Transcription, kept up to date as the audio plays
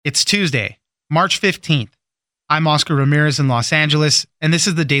It's Tuesday, March 15th. I'm Oscar Ramirez in Los Angeles, and this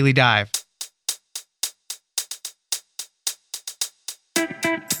is the Daily Dive.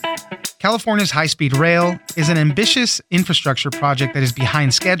 California's high-speed rail is an ambitious infrastructure project that is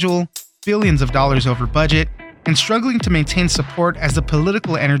behind schedule, billions of dollars over budget, and struggling to maintain support as the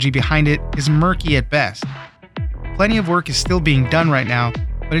political energy behind it is murky at best. Plenty of work is still being done right now,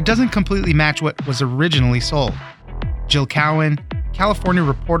 but it doesn't completely match what was originally sold. Jill Cowan, California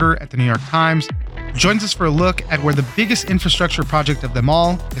reporter at the New York Times, joins us for a look at where the biggest infrastructure project of them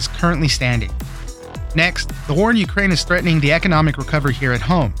all is currently standing. Next, the war in Ukraine is threatening the economic recovery here at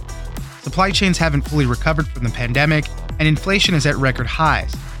home. Supply chains haven't fully recovered from the pandemic, and inflation is at record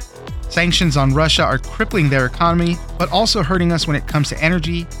highs. Sanctions on Russia are crippling their economy, but also hurting us when it comes to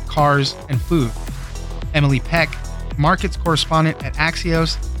energy, cars, and food. Emily Peck, markets correspondent at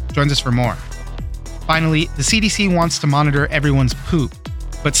Axios, joins us for more. Finally, the CDC wants to monitor everyone's poop,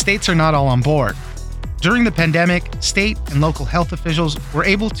 but states are not all on board. During the pandemic, state and local health officials were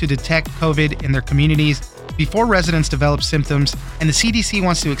able to detect COVID in their communities before residents developed symptoms, and the CDC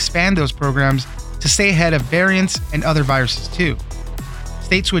wants to expand those programs to stay ahead of variants and other viruses too.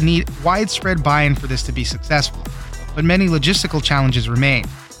 States would need widespread buy-in for this to be successful, but many logistical challenges remain.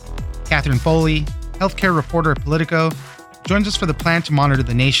 Catherine Foley, healthcare reporter at Politico, joins us for the plan to monitor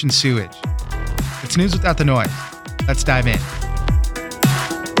the nation's sewage. It's news without the noise. Let's dive in.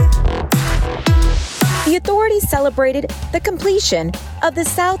 The authorities celebrated the completion of the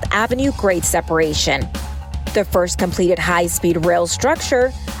South Avenue Grade Separation, the first completed high-speed rail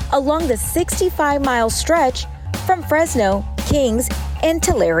structure along the 65-mile stretch from Fresno, Kings, and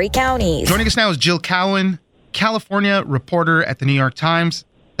Tulare counties. Joining us now is Jill Cowan, California reporter at the New York Times.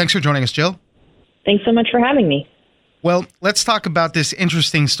 Thanks for joining us, Jill. Thanks so much for having me. Well, let's talk about this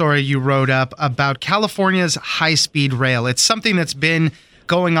interesting story you wrote up about California's high-speed rail. It's something that's been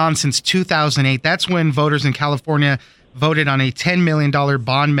going on since 2008. That's when voters in California voted on a $10 million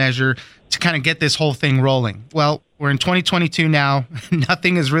bond measure to kind of get this whole thing rolling. Well, we're in 2022 now.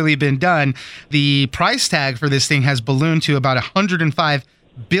 Nothing has really been done. The price tag for this thing has ballooned to about $105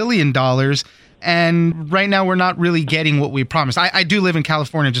 billion. And right now, we're not really getting what we promised. I do live in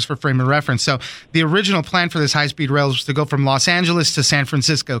California, just for frame of reference. So the original plan for this high-speed rail was to go from Los Angeles to San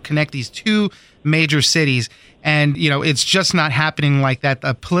Francisco, connect these two major cities. And, it's just not happening like that.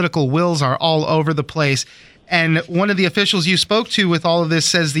 The political wills are all over the place. And one of the officials you spoke to with all of this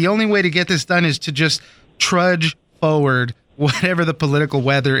says the only way to get this done is to just trudge forward, whatever the political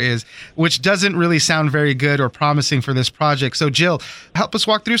weather is, which doesn't really sound very good or promising for this project. So, Jill, help us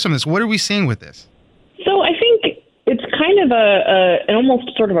walk through some of this. What are we seeing with this? So I think it's kind of an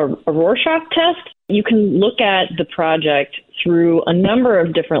almost sort of a Rorschach test. You can look at the project through a number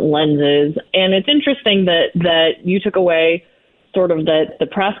of different lenses, and it's interesting that you took away sort of that the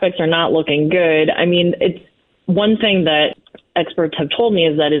prospects are not looking good. I mean, it's one thing that experts have told me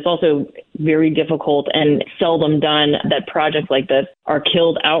is that it's also very difficult and seldom done that projects like this are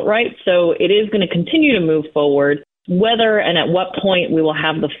killed outright. So it is going to continue to move forward. Whether and at what point we will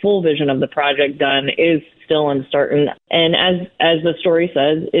have the full vision of the project done is still uncertain. And as the story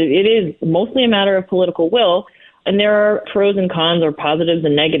says, it is mostly a matter of political will. And there are pros and cons or positives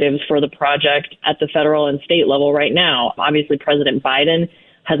and negatives for the project at the federal and state level right now. Obviously, President Biden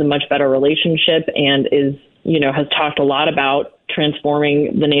has a much better relationship and has talked a lot about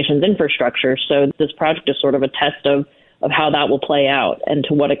transforming the nation's infrastructure. So this project is sort of a test of how that will play out and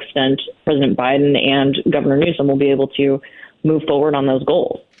to what extent President Biden and Governor Newsom will be able to move forward on those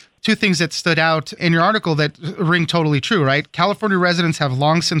goals. Two things that stood out in your article that ring totally true, right? California residents have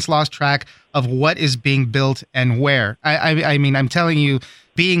long since lost track of what is being built and where. I mean, I'm telling you,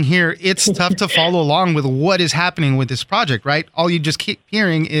 being here, it's tough to follow along with what is happening with this project, right? All you just keep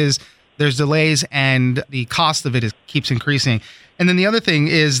hearing is there's delays and the cost of it keeps increasing. And then the other thing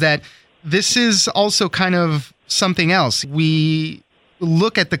is that this is also kind of something else. We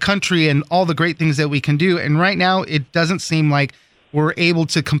look at the country and all the great things that we can do. And right now, it doesn't seem like we're able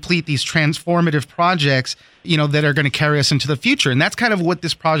to complete these transformative projects, that are going to carry us into the future. And that's kind of what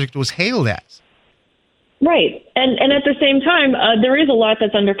this project was hailed as. Right. And at the same time, there is a lot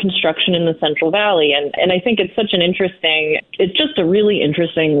that's under construction in the Central Valley. And I think it's just a really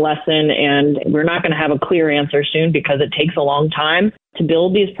interesting lesson. And we're not going to have a clear answer soon because it takes a long time to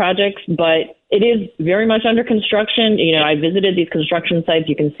build these projects. But it is very much under construction. I visited these construction sites.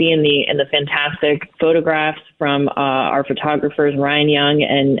 You can see in the fantastic photographs from our photographers, Ryan Young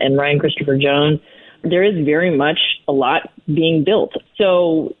and Ryan Christopher Jones. There is very much a lot being built.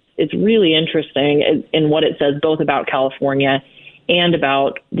 So it's really interesting in what it says both about California and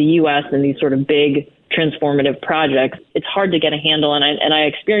about the U.S. and these sort of big transformative projects, it's hard to get a handle. And I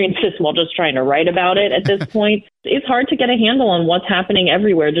experienced this while just trying to write about it at this point. It's hard to get a handle on what's happening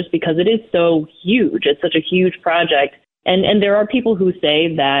everywhere just because it is so huge. It's such a huge project. And there are people who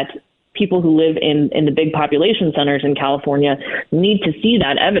say that people who live in the big population centers in California need to see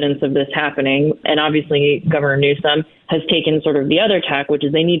that evidence of this happening. And obviously, Governor Newsom has taken sort of the other tack, which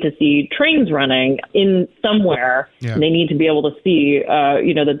is they need to see trains running in somewhere. Yeah. They need to be able to see,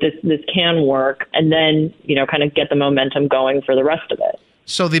 that this can work, and then, kind of get the momentum going for the rest of it.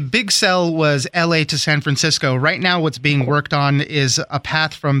 So the big sell was LA to San Francisco. Right now, what's being worked on is a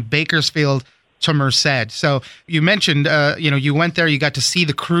path from Bakersfield to Merced. So you mentioned, you went there, you got to see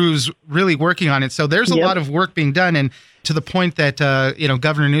the crews really working on it. So there's a lot of work being done. And to the point that,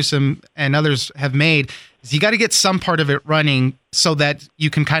 Governor Newsom and others have made, is you got to get some part of it running so that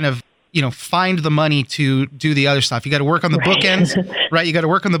you can kind of, find the money to do the other stuff. You got to work on the bookends, right? You got to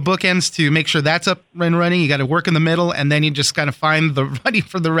work on the bookends to make sure that's up and running. You got to work in the middle, and then you just kind of find the money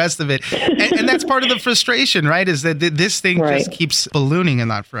for the rest of it. And that's part of the frustration, right? Is that this thing just keeps ballooning in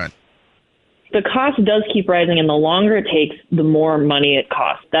that front. The cost does keep rising, and the longer it takes, the more money it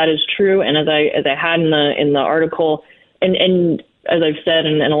costs. That is true. And as I had in the article, and as I've said,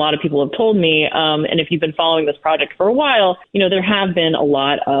 and a lot of people have told me, and if you've been following this project for a while, there have been a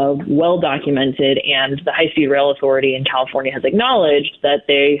lot of well-documented, and the High-Speed Rail Authority in California has acknowledged that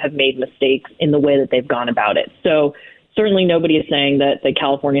they have made mistakes in the way that they've gone about it. So certainly nobody is saying that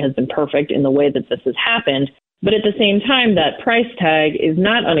California has been perfect in the way that this has happened. But at the same time, that price tag is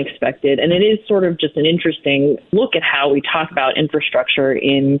not unexpected, and it is sort of just an interesting look at how we talk about infrastructure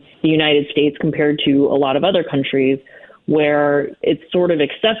in the United States compared to a lot of other countries, where it's sort of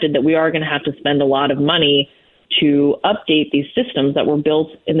accepted that we are going to have to spend a lot of money to update these systems that were built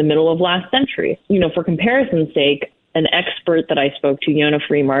in the middle of last century. For comparison's sake, an expert that I spoke to, Yonah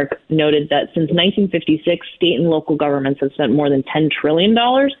Freemark, noted that since 1956, state and local governments have spent more than $10 trillion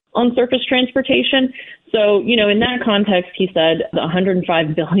on surface transportation. So, in that context, he said the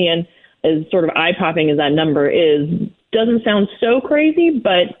 $105 billion, as sort of eye-popping as that number is, doesn't sound so crazy,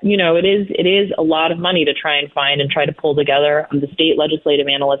 but, it is a lot of money to try and find and try to pull together. The State Legislative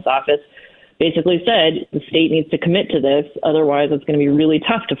Analyst's Office basically said the state needs to commit to this. Otherwise, it's going to be really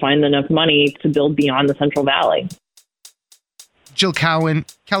tough to find enough money to build beyond the Central Valley. Jill Cowan,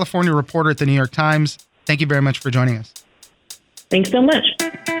 California reporter at the New York Times. Thank you very much for joining us. Thanks so much.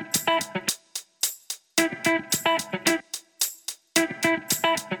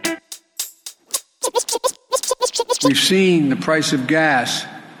 We've seen the price of gas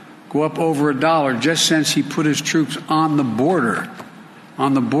go up over $1 just since he put his troops on the border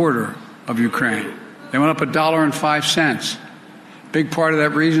of Ukraine. They went up $1.05. Big part of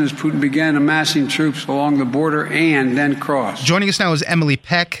that reason is Putin began amassing troops along the border and then crossed. Joining us now is Emily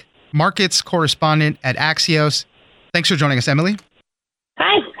Peck, markets correspondent at Axios. Thanks for joining us, Emily.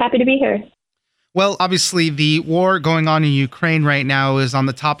 Hi, happy to be here. Well, obviously, the war going on in Ukraine right now is on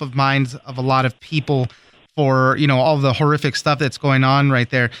the top of minds of a lot of people for, all the horrific stuff that's going on right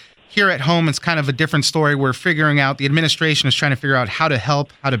there. Here at home, it's kind of a different story. We're figuring out, the administration is trying to figure out how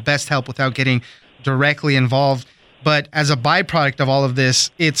to best help without getting directly involved. But as a byproduct of all of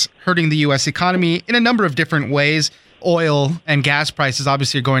this, it's hurting the U.S. economy in a number of different ways. Oil and gas prices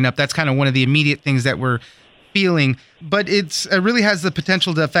obviously are going up. That's kind of one of the immediate things that we're feeling. But it really has the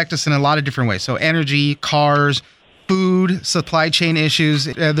potential to affect us in a lot of different ways. So energy, cars, food, supply chain issues.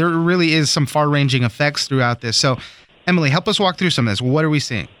 There really is some far-ranging effects throughout this. So, Emily, help us walk through some of this. What are we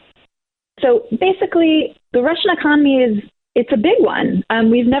seeing? So basically, the Russian economy it's a big one.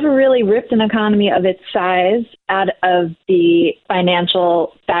 We've never really ripped an economy of its size out of the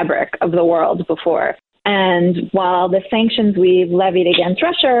financial fabric of the world before. And while the sanctions we've levied against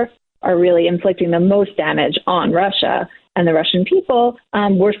Russia are really inflicting the most damage on Russia and the Russian people,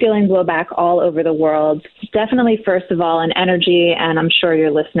 we're feeling blowback all over the world. Definitely, first of all, in energy, and I'm sure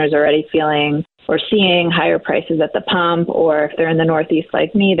your listeners are already feeling or seeing higher prices at the pump, or if they're in the Northeast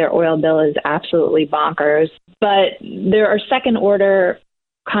like me, their oil bill is absolutely bonkers. But there are second-order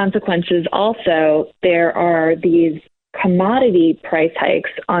consequences also. There are these commodity price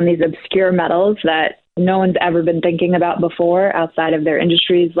hikes on these obscure metals that no one's ever been thinking about before outside of their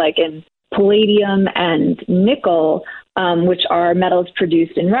industries, like in palladium and nickel, which are metals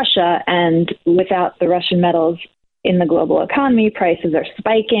produced in Russia. And without the Russian metals in the global economy, prices are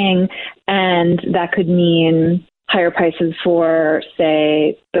spiking, and that could mean higher prices for,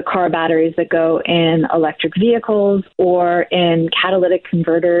 say, the car batteries that go in electric vehicles or in catalytic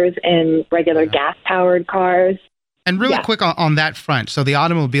converters in regular gas-powered cars. And really quick on that front, so the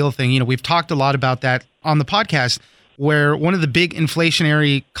automobile thing, we've talked a lot about that on the podcast. where one of the big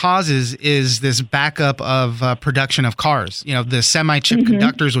inflationary causes is this backup of production of cars. You know, the semi-chip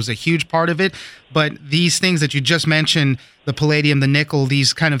conductors was a huge part of it, but these things that you just mentioned, the palladium, the nickel,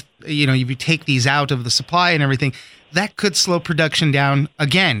 these kind of, you know, if you take these out of the supply and everything, that could slow production down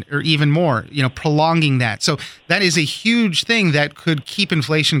again, or even more, you know, prolonging that. So that is a huge thing that could keep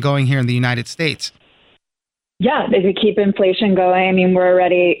inflation going here in the United States. Yeah, they could keep inflation going. I mean,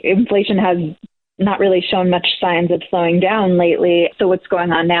 inflation has not really shown much signs of slowing down lately. So what's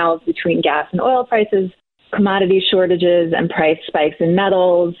going on now between gas and oil prices, commodity shortages and price spikes in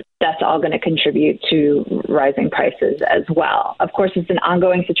metals, that's all going to contribute to rising prices as well. Of course, it's an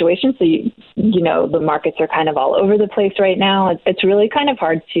ongoing situation. So, you know, the markets are kind of all over the place right now. It's really kind of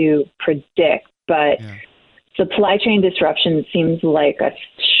hard to predict, but supply chain disruption seems like a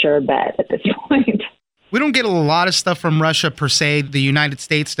sure bet at this point. We don't get a lot of stuff from Russia per se, the United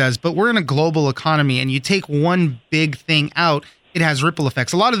States does, but we're in a global economy, and you take one big thing out, it has ripple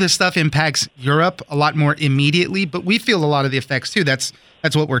effects. A lot of this stuff impacts Europe a lot more immediately, but we feel a lot of the effects too. That's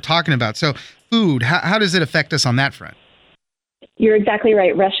what we're talking about. So food, how does it affect us on that front? You're exactly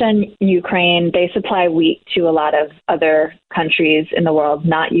right. Russia and Ukraine, they supply wheat to a lot of other countries in the world,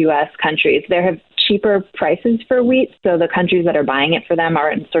 not U.S. countries. There have cheaper prices for wheat, so the countries that are buying it for them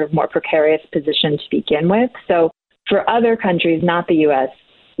are in sort of more precarious position to begin with. So for other countries, not the U.S.,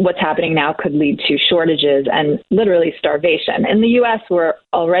 what's happening now could lead to shortages and literally starvation. In the U.S., we're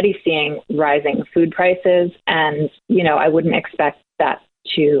already seeing rising food prices, and, you know, I wouldn't expect that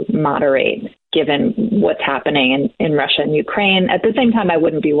to moderate given what's happening in Russia and Ukraine. At the same time, I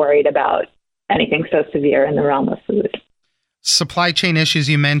wouldn't be worried about anything so severe in the realm of food. Supply chain issues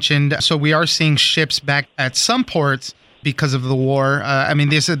you mentioned. So we are seeing ships back at some ports because of the war. I mean,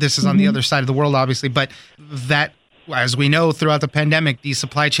 this is on the other side of the world, obviously, but that, as we know, throughout the pandemic, these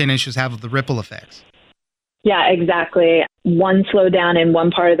supply chain issues have the ripple effects. Yeah, exactly. One slowdown in one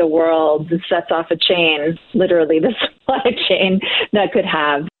part of the world sets off a chain, literally the supply chain, that could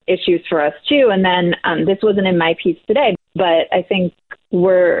have issues for us too. And then this wasn't in my piece today, but I think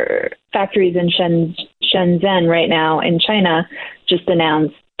factories in Shenzhen right now in China just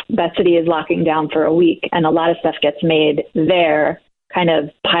announced that city is locking down for a week, and a lot of stuff gets made there, kind of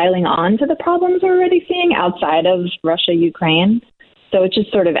piling on to the problems we're already seeing outside of Russia, Ukraine. So it's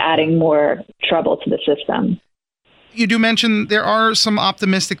just sort of adding more trouble to the system. You do mention there are some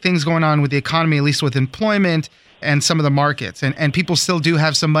optimistic things going on with the economy, at least with employment and some of the markets, and people still do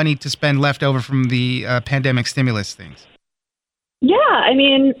have some money to spend left over from the pandemic stimulus things. Yeah, I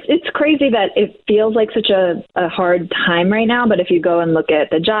mean, it's crazy that it feels like such a hard time right now, but if you go and look at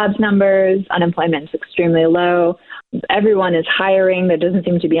the jobs numbers, unemployment's extremely low. Everyone is hiring. There doesn't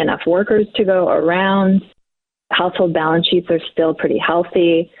seem to be enough workers to go around. Household balance sheets are still pretty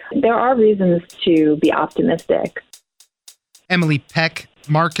healthy. There are reasons to be optimistic. Emily Peck,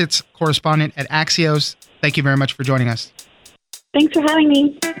 markets correspondent at Axios, thank you very much for joining us. Thanks for having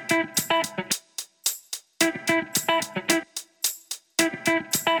me.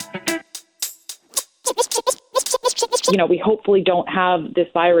 You know, we hopefully don't have this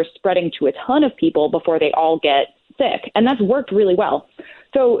virus spreading to a ton of people before they all get sick. And that's worked really well.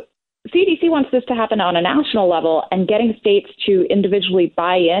 So CDC wants this to happen on a national level, and getting states to individually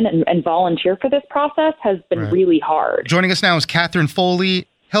buy in and volunteer for this process has been really hard. Joining us now is Catherine Foley,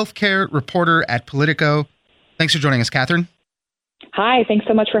 healthcare reporter at Politico. Thanks for joining us, Catherine. Hi, thanks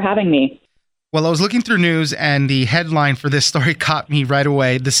so much for having me. Well, I was looking through news, and the headline for this story caught me right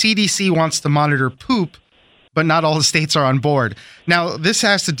away. The CDC wants to monitor poop, but not all the states are on board. Now, this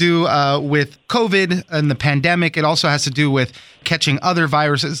has to do with COVID and the pandemic. It also has to do with catching other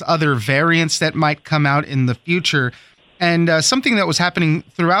viruses, other variants that might come out in the future. And something that was happening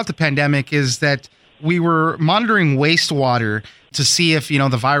throughout the pandemic is that we were monitoring wastewater to see if,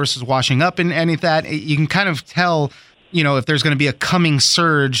 the virus is washing up in any of that. You can kind of tell, if there's going to be a coming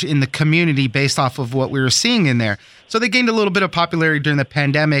surge in the community based off of what we were seeing in there. So they gained a little bit of popularity during the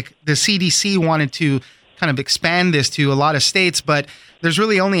pandemic. The CDC wanted to kind of expand this to a lot of states, but there's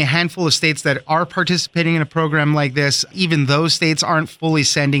really only a handful of states that are participating in a program like this. Even those states aren't fully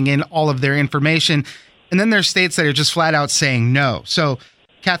sending in all of their information. And then there's states that are just flat out saying no. So,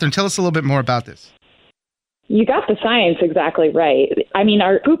 Catherine, tell us a little bit more about this. You got the science exactly right. I mean,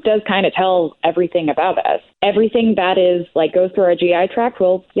 our poop does kind of tell everything about us. Everything that is goes through our GI tract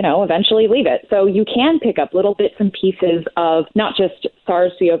will, eventually leave it. So you can pick up little bits and pieces of not just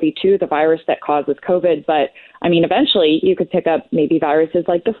SARS-CoV-2, the virus that causes COVID, but eventually you could pick up maybe viruses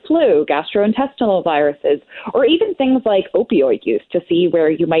like the flu, gastrointestinal viruses, or even things like opioid use to see where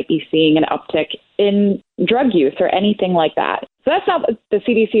you might be seeing an uptick in drug use or anything like that. So that's not what the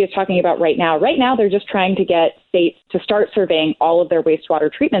CDC is talking about right now. Right now, they're just trying to get states to start surveying all of their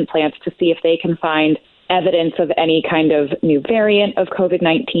wastewater treatment plants to see if they can find evidence of any kind of new variant of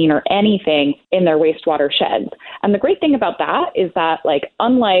COVID-19 or anything in their wastewater sheds. And the great thing about that is that, like,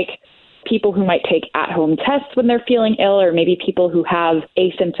 unlike people who might take at-home tests when they're feeling ill, or maybe people who have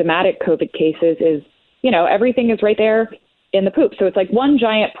asymptomatic COVID cases, is, everything is right there in the poop. So it's like one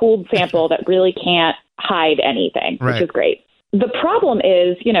giant pooled sample that really can't hide anything, which is great. The problem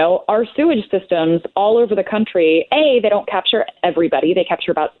is, our sewage systems all over the country, A, they don't capture everybody. They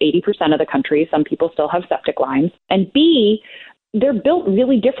capture about 80% of the country. Some people still have septic lines. And B, they're built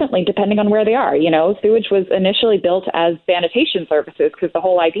really differently depending on where they are. Sewage was initially built as sanitation services because the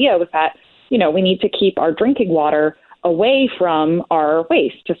whole idea was that, we need to keep our drinking water away from our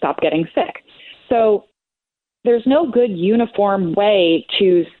waste to stop getting sick. So there's no good uniform way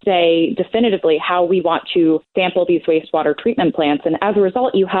to say definitively how we want to sample these wastewater treatment plants. And as a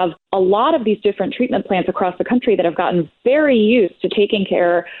result, you have a lot of these different treatment plants across the country that have gotten very used to taking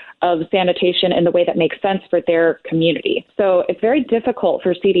care of sanitation in the way that makes sense for their community. So it's very difficult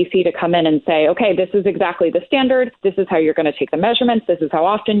for CDC to come in and say, okay, this is exactly the standard. This is how you're going to take the measurements. This is how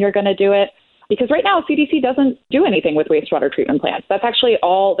often you're going to do it. Because right now, CDC doesn't do anything with wastewater treatment plants. That's actually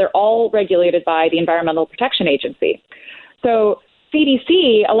they're all regulated by the Environmental Protection Agency. So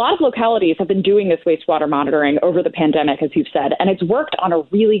CDC, a lot of localities have been doing this wastewater monitoring over the pandemic, as you've said, and it's worked in a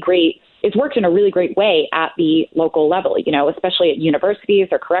really great way at the local level, especially at universities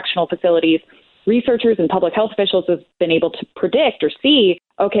or correctional facilities. Researchers and public health officials have been able to predict or see,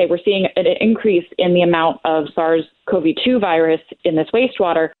 okay, we're seeing an increase in the amount of SARS-CoV-2 virus in this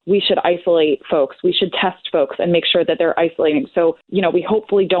wastewater. We should isolate folks. We should test folks and make sure that they're isolating. So, we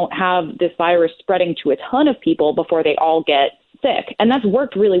hopefully don't have this virus spreading to a ton of people before they all get sick. And that's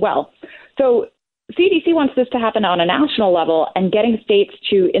worked really well. So CDC wants this to happen on a national level, and getting states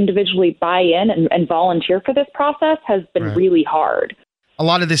to individually buy in and volunteer for this process has been really hard. A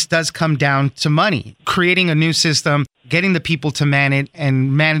lot of this does come down to money. Creating a new system, getting the people to manage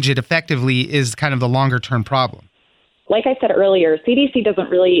it effectively is kind of the longer term problem. Like I said earlier, CDC doesn't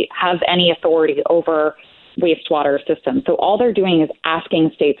really have any authority over wastewater systems. So all they're doing is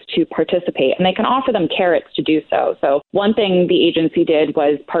asking states to participate, and they can offer them carrots to do so. So one thing the agency did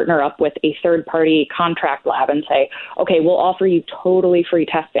was partner up with a third-party contract lab and say, okay, we'll offer you totally free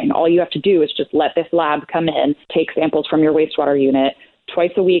testing. All you have to do is just let this lab come in, take samples from your wastewater unit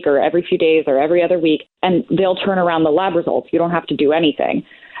twice a week or every few days or every other week, and they'll turn around the lab results. You don't have to do anything.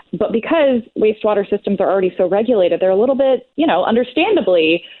 But because wastewater systems are already so regulated, they're a little bit,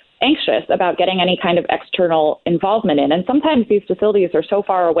 understandably anxious about getting any kind of external involvement in. And sometimes these facilities are so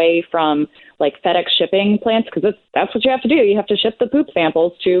far away from like FedEx shipping plants, because that's what you have to do. You have to ship the poop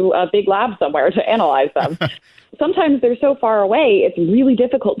samples to a big lab somewhere to analyze them. Sometimes they're so far away, it's really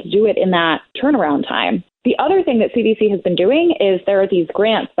difficult to do it in that turnaround time. The other thing that CDC has been doing is there are these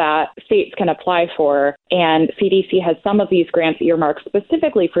grants that states can apply for, and CDC has some of these grants earmarked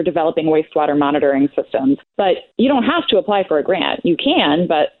specifically for developing wastewater monitoring systems. But you don't have to apply for a grant. You can,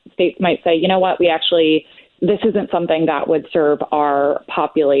 but states might say, you know what, this isn't something that would serve our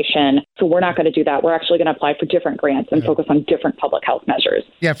population, so we're not going to do that. We're actually going to apply for different grants and focus on different public health measures.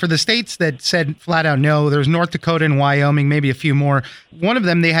 Yeah, for the states that said flat out no, there's North Dakota and Wyoming, maybe a few more. One of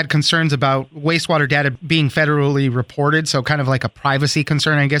them, they had concerns about wastewater data being federally reported, so kind of like a privacy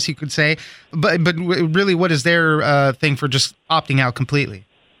concern, I guess you could say. But really, what is their thing for just opting out completely?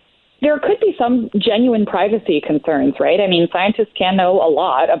 There could be some genuine privacy concerns, right? I mean, scientists can know a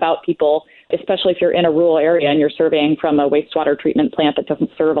lot about people, especially if you're in a rural area and you're surveying from a wastewater treatment plant that doesn't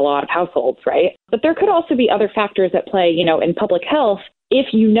serve a lot of households, right? But there could also be other factors at play, in public health.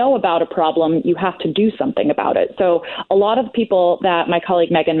 If you know about a problem, you have to do something about it. So a lot of people that my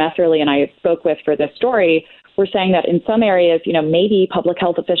colleague Megan Messerly and I spoke with for this story were saying that in some areas, maybe public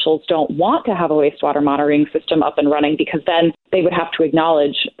health officials don't want to have a wastewater monitoring system up and running, because then they would have to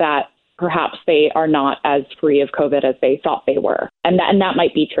acknowledge that perhaps they are not as free of COVID as they thought they were. And that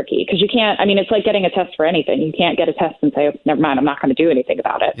might be tricky, because you can't, it's like getting a test for anything. You can't get a test and say, oh, never mind, I'm not going to do anything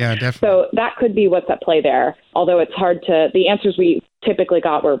about it. Yeah, definitely. So that could be what's at play there. Although it's hard the answers we typically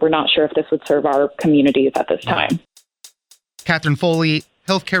got were, we're not sure if this would serve our communities at this time. Katherine Foley,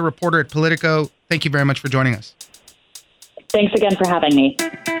 healthcare reporter at Politico. Thank you very much for joining us. Thanks again for having me.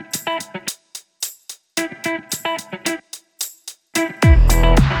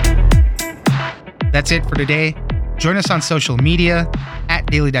 That's it for today. Join us on social media at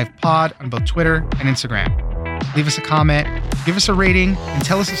Daily Dive Pod on both Twitter and Instagram. Leave us a comment, give us a rating, and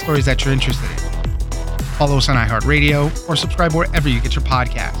tell us the stories that you're interested in. Follow us on iHeartRadio or subscribe wherever you get your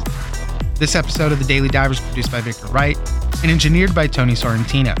podcast. This episode of The Daily Dive was produced by Victor Wright and engineered by Tony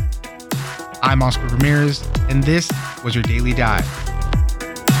Sorrentino. I'm Oscar Ramirez, and this was your Daily Dive.